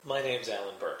My name's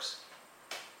Alan Burks.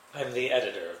 I'm the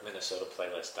editor of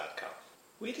MinnesotaPlaylist.com.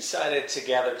 We decided to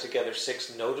gather together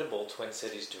 6 notable Twin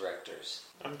Cities directors.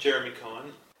 I'm Jeremy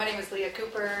Cohen. My name is Leah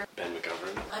Cooper. Ben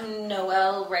McGovern. I'm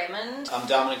Noelle Raymond. I'm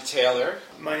Dominic Taylor.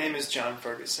 My name is John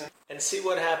Ferguson. And see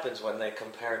what happens when they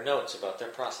compare notes about their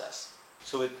process.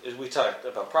 So we talked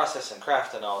about process and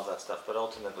craft and all of that stuff, but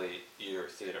ultimately you're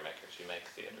theater makers, you make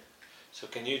theater. So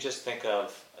can you just think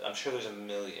of, I'm sure there's a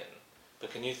million, but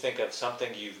can you think of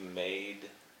something you've made,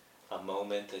 a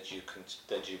moment that you've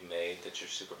made that you're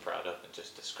super proud of, and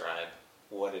just describe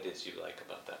what it is you like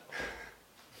about that moment?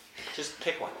 Just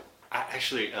pick one.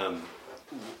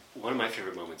 One of my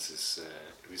favorite moments is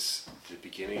it was the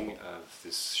beginning of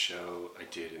this show I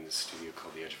did in the studio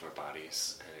called The Edge of Our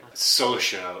Bodies. And it's a solo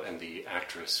show, and the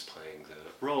actress playing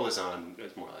the role is on,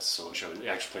 more or less a solo show, and the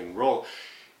actress playing the role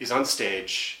is on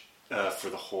stage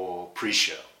for the whole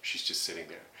pre-show. She's just sitting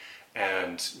there.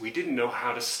 And we didn't know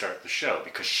how to start the show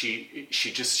because she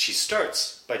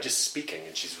starts by just speaking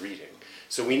and she's reading.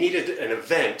 So we needed an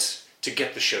event to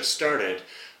get the show started.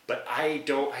 But I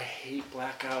hate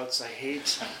blackouts. I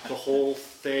hate the whole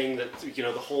thing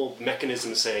the whole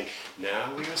mechanism saying,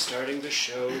 now we are starting the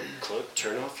show,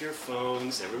 turn off your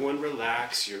phones, everyone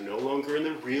relax, you're no longer in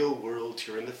the real world,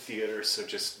 you're in the theater, so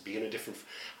just be in a different...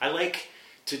 I like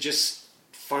to just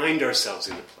find ourselves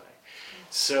in the play.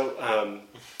 So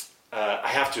I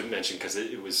have to mention, because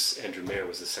it was Andrew Mayer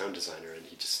was the sound designer, and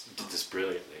he just did this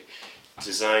brilliantly.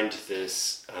 Designed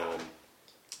this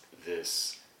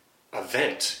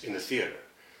event in the theater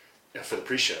for the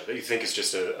pre-show that you think is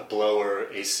just a blower,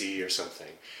 AC or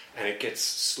something, and it gets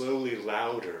slowly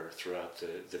louder throughout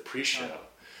the pre-show,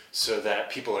 so that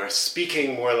people are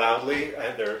speaking more loudly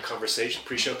at their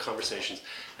pre-show conversations,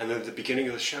 and then the beginning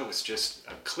of the show was just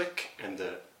a click and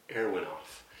the air went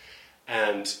off,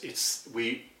 and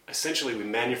we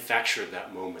manufactured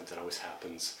that moment that always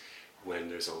happens when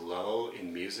there's a lull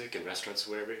in music in restaurants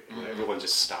where everyone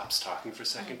just stops talking for a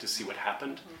second to see what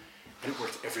happened. And it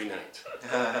worked every night.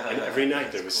 And every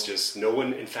night there was just no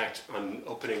one. In fact, on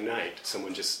opening night,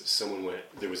 someone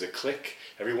went. There was a click.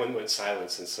 Everyone went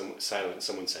silent, and someone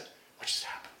said, "What just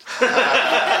happened?"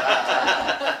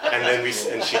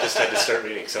 and she just had to start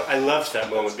reading. So I loved that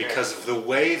moment because of the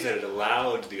way that it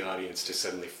allowed the audience to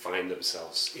suddenly find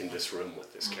themselves in this room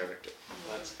with this character.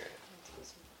 That's great.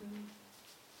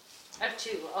 I have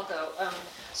 2. I'll go.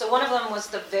 So one of them was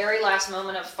the very last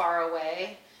moment of Far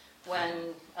Away,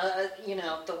 when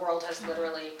the world has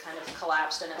literally kind of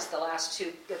collapsed, and it's the last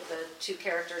the two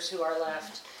characters who are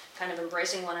left kind of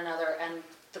embracing one another, and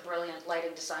the brilliant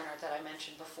lighting designer that I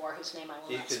mentioned before, whose name I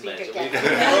will not speak again.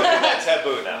 That's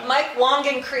taboo now. Mike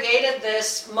Wongan created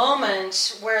this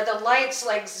moment where the lights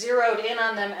zeroed in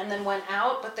on them and then went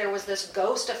out, but there was this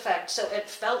ghost effect, so it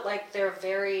felt like their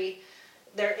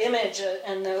image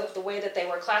and the way that they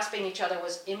were clasping each other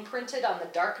was imprinted on the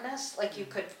darkness. Like you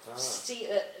could see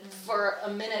it for a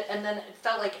minute, and then it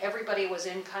felt like everybody was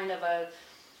in kind of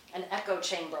an echo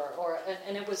chamber,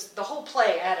 and it was the whole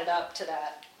play added up to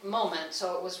that moment.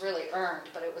 So it was really earned,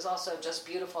 but it was also just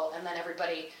beautiful. And then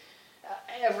everybody,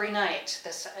 every night,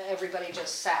 everybody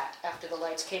just sat after the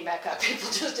lights came back up. People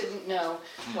just didn't know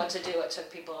what to do. It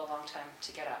took people a long time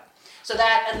to get up. So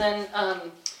that, and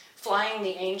then. Flying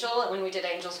the Angel, when we did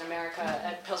Angels in America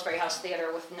at Pillsbury House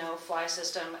Theater with no fly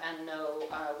system and no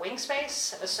wing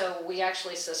space. So we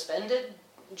actually suspended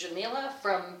Jamila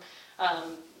from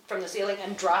the ceiling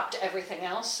and dropped everything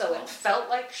else, so it felt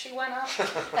like she went up.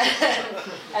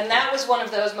 And that was one of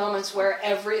those moments where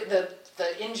the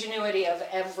ingenuity of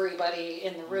everybody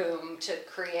in the room to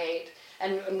create,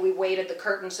 and we weighted the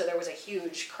curtain so there was a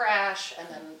huge crash, and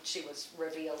then she was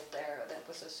revealed there. That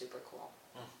was a super cool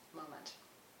moment.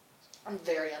 And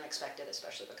very unexpected,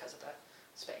 especially because of the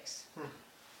space.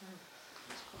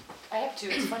 I have 2.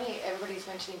 It's funny, everybody's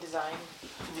mentioning design.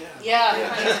 Yeah.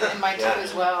 And mine too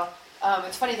as well.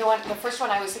 It's funny, the first one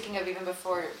I was thinking of even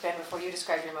before you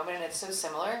described your moment, and it's so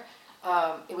similar.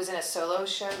 It was in a solo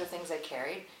show, The Things I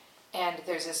Carried, and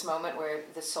there's this moment where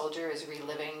the soldier is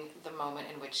reliving the moment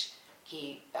in which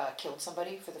he killed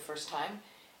somebody for the first time,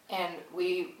 and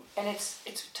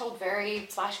it's told very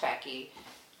flashbacky.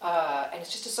 And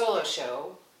it's just a solo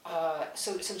show.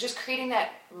 So just creating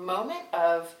that moment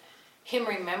of him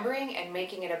remembering and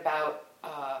making it about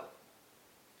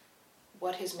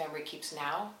what his memory keeps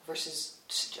now versus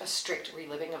a strict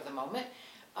reliving of the moment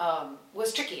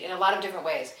was tricky in a lot of different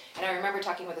ways. And I remember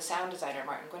talking with the sound designer,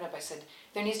 Martin Gwinnett. I said,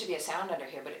 there needs to be a sound under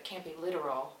here, but it can't be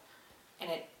literal. And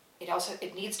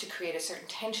it needs to create a certain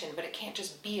tension, but it can't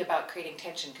just be about creating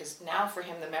tension, because now for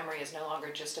him the memory is no longer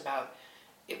just about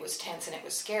it was tense and it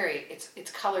was scary.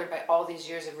 It's colored by all these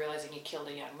years of realizing he killed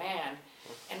a young man.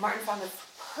 And Martin found the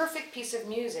perfect piece of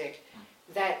music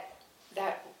that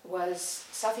was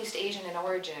Southeast Asian in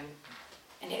origin,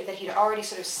 and that he'd already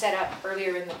sort of set up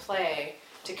earlier in the play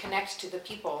to connect to the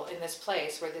people in this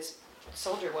place where this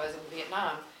soldier was in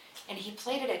Vietnam. And he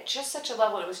played it at just such a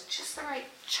level, it was just the right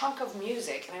chunk of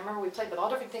music. And I remember we played with all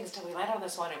different things until we landed on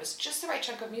this one. It was just the right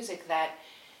chunk of music that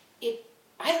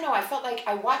I don't know, I felt like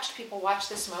I watched people watch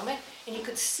this moment, and you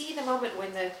could see the moment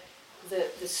when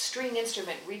the string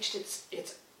instrument reached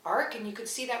its arc, and you could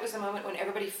see that was the moment when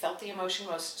everybody felt the emotion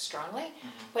most strongly.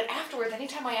 But afterwards,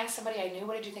 anytime I asked somebody I knew,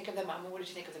 what did you think of the moment, what did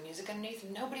you think of the music underneath,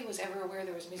 nobody was ever aware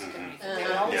there was music underneath. They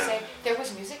would always say, there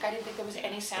was music, I didn't think there was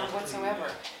any sound whatsoever.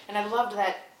 And I loved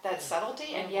that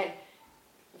subtlety, and yet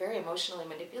very emotionally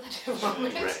manipulative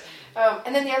moment.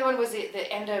 And then the other one was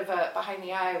the end of Behind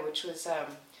the Eye, which was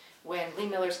when Lee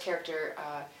Miller's character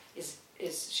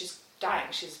she's dying.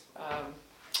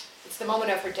 It's the moment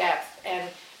of her death, and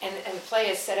the play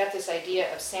has set up this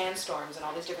idea of sandstorms and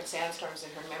all these different sandstorms in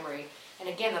her memory. And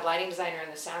again, the lighting designer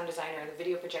and the sound designer and the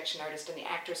video projection artist and the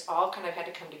actress all kind of had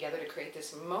to come together to create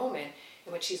this moment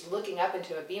in which she's looking up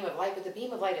into a beam of light, but the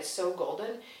beam of light is so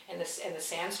golden, and the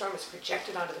sandstorm is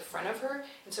projected onto the front of her,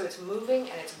 and so it's moving,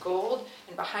 and it's gold,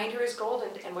 and behind her is gold,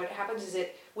 and what happens is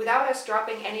without us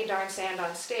dropping any darn sand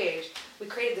on stage, we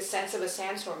created the sense of a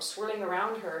sandstorm swirling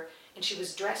around her, and she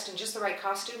was dressed in just the right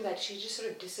costume that she just sort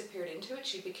of disappeared into it.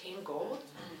 She became gold.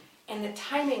 And the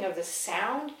timing of the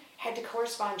sound had to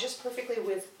correspond just perfectly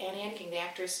with Annie Enking, the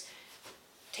actress,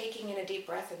 taking in a deep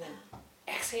breath and then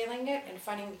exhaling it and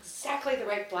finding exactly the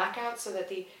right blackout so that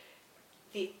the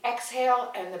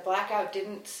exhale and the blackout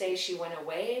didn't say she went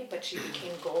away, but she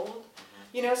became gold.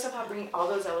 You know, somehow bringing all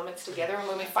those elements together. And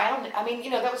when we finally,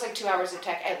 that was like 2 hours of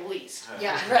tech at least.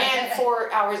 Yeah, right. And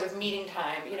 4 hours of meeting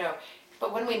time,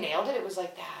 But when we nailed it, it was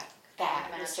like that. That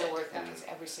was so worth it because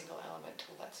every single element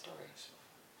told that story.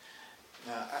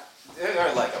 Now, there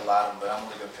are like a lot of them, but I'm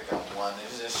only going to pick out one.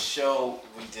 There's this show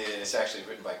we did. It's actually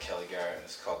written by Kelly Garrett, and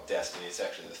it's called Destiny. It's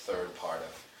actually the third part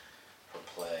of her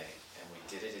play, and we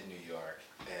did it in New York.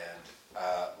 And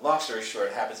long story short,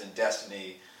 it happens in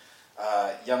Destiny.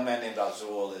 A young man named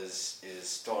Azul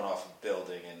is thrown off a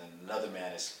building, and then another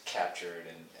man is captured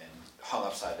and hung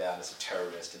upside down as a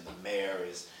terrorist, and the mayor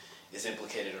is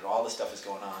implicated, and all this stuff is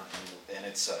going on, and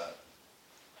it's a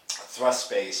thrust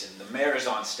space, and the mayor is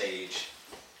on stage,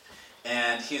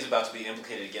 and he's about to be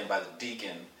implicated again by the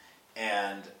deacon,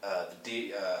 and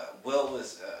Will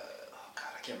was,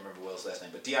 I can't remember Will's last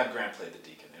name, but Dion Grant played the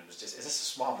deacon. It's just a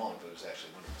small moment, but it was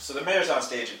actually wonderful. So the mayor's on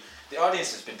stage, and the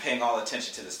audience has been paying all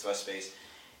attention to this thrust space,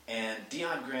 and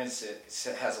Dion Grant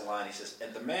has a line, he says,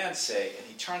 and the man say, and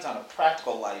he turns on a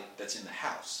practical light that's in the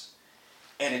house,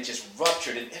 and it just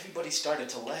ruptured, and everybody started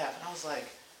to laugh, and I was like,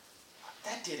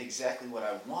 that did exactly what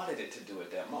I wanted it to do at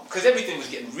that moment. Because everything was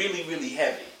getting really, really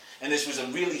heavy, and this was a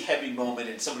really heavy moment,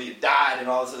 and somebody had died, and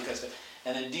all this other kind of stuff.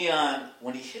 And then Dion,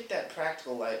 when he hit that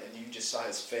practical light, and you just saw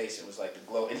his face, it was like the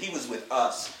glow, and he was with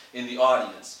us in the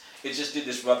audience. It just did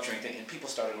this rupturing thing, and people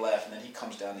started laughing, and then he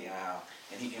comes down the aisle,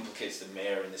 and he implicates the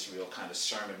mayor in this real kind of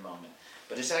sermon moment.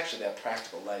 But it's actually that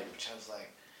practical light, which I was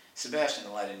like, Sebastian,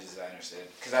 the lighting designer, said,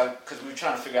 because we were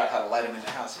trying to figure out how to light him in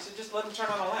the house, he said, just let him turn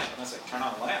on the lamp. And I was like, turn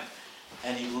on the lamp.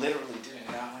 And he literally did it.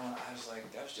 And I was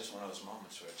like, that was just one of those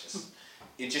moments where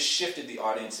it just shifted the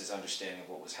audience's understanding of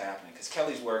what was happening. Because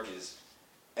Kelly's work is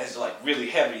like really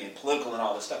heavy and political and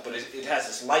all this stuff, but it has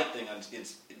this light thing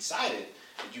inside it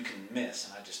that you can miss.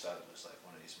 And I just thought it was like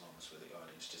one of these moments where the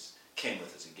audience just came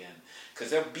with us again. Because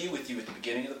they'll be with you at the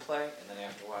beginning of the play, and then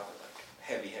after a while they're like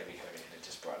heavy, heavy, heavy, and it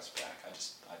just brought us back. I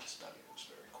just thought it was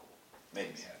very cool.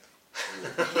 Made me happy.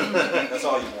 That's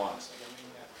all you want. It's like,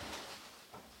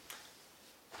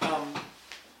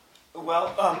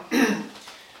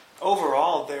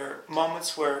 overall, there are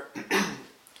moments where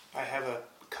I have a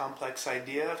complex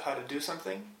idea of how to do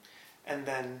something, and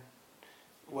then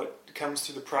what comes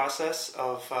through the process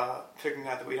of figuring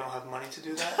out that we don't have money to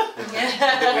do that,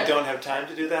 that we don't have time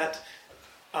to do that,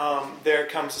 there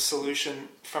comes a solution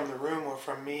from the room or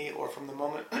from me or from the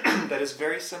moment that is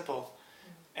very simple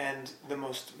and the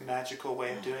most magical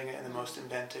way of doing it and the most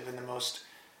inventive and the most,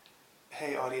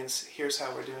 hey audience, here's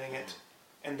how we're doing it,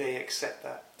 and they accept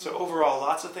that. So overall,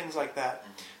 lots of things like that.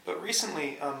 But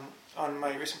recently, on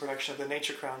my recent production of The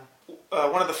Nature Crown,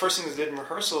 one of the first things I did in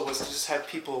rehearsal was to just have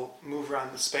people move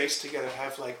around the space together,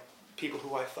 have like people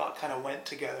who I thought kind of went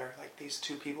together, like these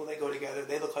two people, they go together,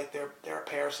 they look like they're a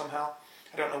pair somehow.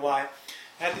 I don't know why.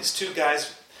 I had these two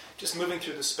guys just moving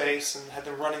through the space and had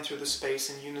them running through the space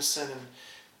in unison and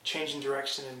changing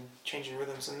direction and changing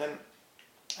rhythms. And then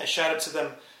I shouted to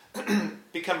them,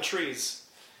 become trees,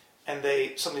 and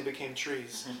they suddenly became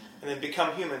trees, and then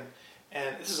become human.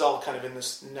 And this is all kind of in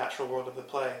this natural world of the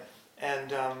play.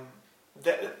 And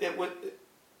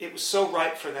it was so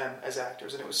right for them as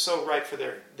actors, and it was so right for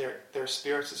their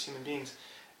spirits as human beings.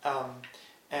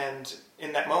 And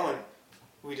in that moment,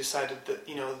 we decided that,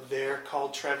 they're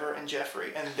called Trevor and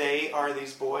Jeffrey, and they are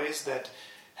these boys that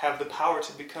have the power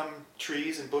to become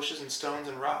trees and bushes and stones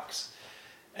and rocks.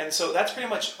 And so that's pretty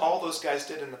much all those guys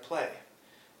did in the play.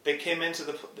 They came into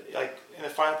in the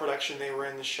final production, they were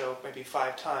in the show maybe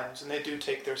 5 times, and they do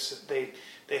take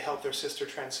they help their sister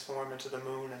transform into the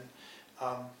moon, and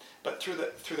but through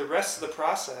the rest of the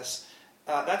process,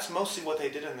 that's mostly what they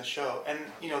did in the show. And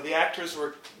the actors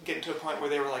were getting to a point where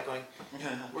they were like going,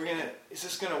 is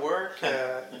this gonna work?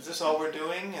 Is this all we're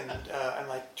doing? And I'm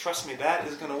like, trust me, that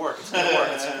is gonna work. It's gonna work.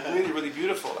 It's really, really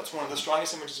beautiful. That's one of the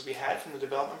strongest images we had from the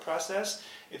development process.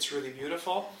 It's really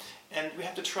beautiful, and we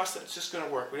have to trust that it's just gonna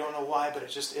work. We don't know why, but it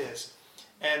just is.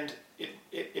 And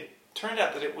it turned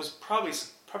out that it was probably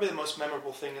the most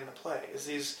memorable thing in the play is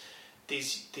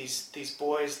these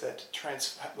boys that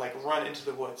run into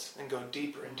the woods and go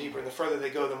deeper and deeper. And the further they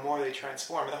go, the more they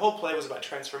transform. And the whole play was about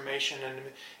transformation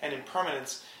and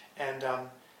impermanence. And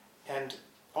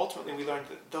ultimately, we learned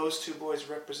that those 2 boys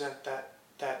represent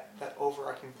that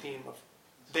overarching theme of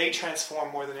they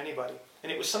transform more than anybody.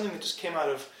 And it was something that just came out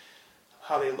of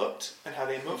how they looked and how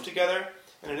they moved together,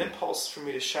 and an impulse for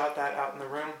me to shout that out in the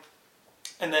room,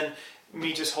 and then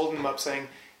me just holding them up saying,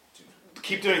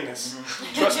 keep doing this.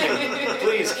 Trust me.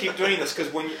 Please keep doing this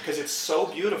because it's so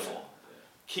beautiful.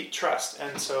 Keep trust.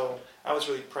 And so I was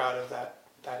really proud of that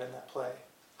in that play.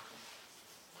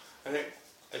 I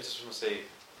just want to say,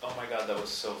 oh my God, that was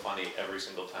so funny every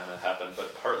single time it happened.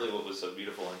 But partly what was so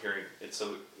beautiful in hearing it's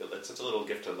such a little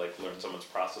gift to learn someone's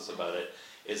process about it,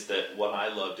 is that what I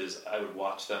loved is I would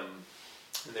watch them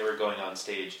when they were going on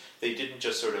stage. They didn't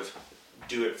just sort of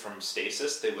do it from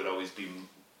stasis. They would always be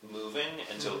moving,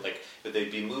 and so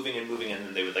they'd be moving, and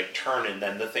then they would turn, and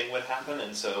then the thing would happen.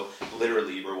 And so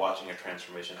literally you were watching a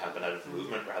transformation happen out of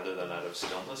movement rather than out of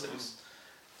stillness. It was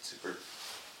super.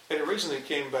 It originally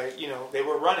came by, they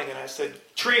were running, and I said,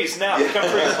 trees now, become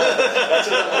trees. That's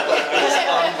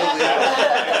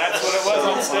what it was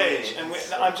on stage. And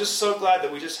I'm just so glad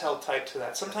that we just held tight to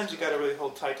that. Sometimes you got to really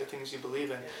hold tight to things you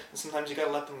believe in, and sometimes you got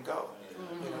to let them go.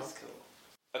 That's cool.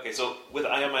 Okay, so with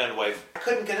I Am My Own Wife, I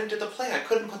couldn't get into the play. I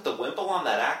couldn't put the wimple on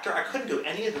that actor. I couldn't do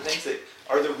any of the things that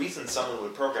are the reasons someone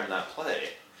would program that play.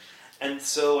 And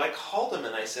so I called him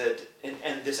and I said,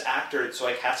 and this actor, so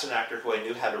I cast an actor who I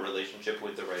knew had a relationship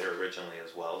with the writer originally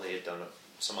as well. They had done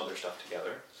some other stuff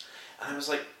together. And I was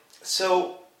like,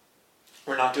 so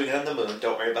we're not doing it on the moon,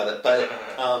 don't worry about it, but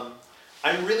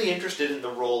I'm really interested in the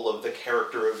role of the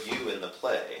character of you in the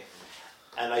play.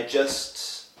 And I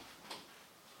just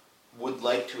would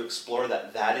like to explore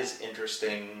that. That is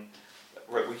interesting.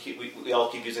 Right, we all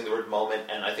keep using the word moment,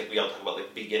 and I think we all talk about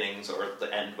beginnings or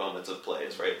the end moments of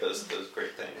plays, right? Those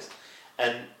great things.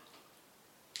 And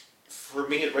for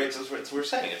me, it writes as we're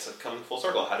saying, it's coming full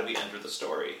circle. How do we enter the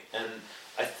story? And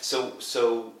so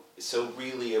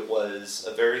really, it was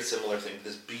a very similar thing.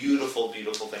 This beautiful,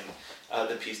 beautiful thing,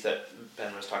 the piece that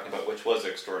Ben was talking about, which was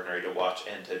extraordinary to watch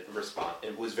and to respond.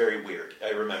 It was very weird. I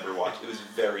remember watching. It was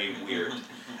very weird.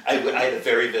 I had a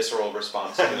very visceral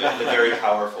response to it in a very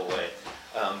powerful way.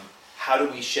 How do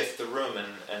we shift the room?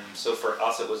 And so for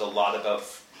us, it was a lot about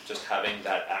just having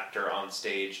that actor on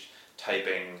stage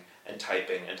typing and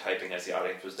typing and typing as the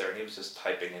audience was there. And he was just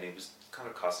typing, and he was kind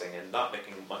of cussing and not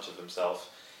making much of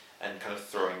himself and kind of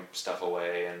throwing stuff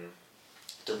away and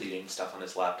deleting stuff on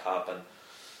his laptop.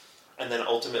 And then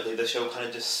ultimately the show kind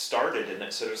of just started, and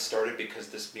it sort of started because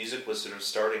this music was sort of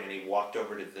starting, and he walked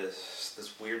over to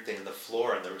this weird thing in the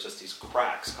floor, and there was just these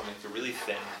cracks coming through, really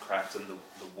thin cracks in the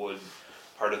wood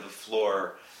part of the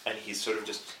floor, and he sort of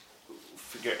just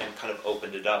kind of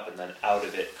opened it up, and then out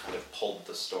of it kind of pulled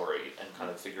the story and kind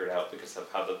of figured out because of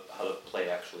how the play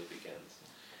actually begins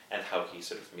and how he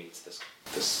sort of meets this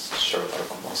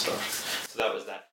Sherlock almost stuff. So that was that.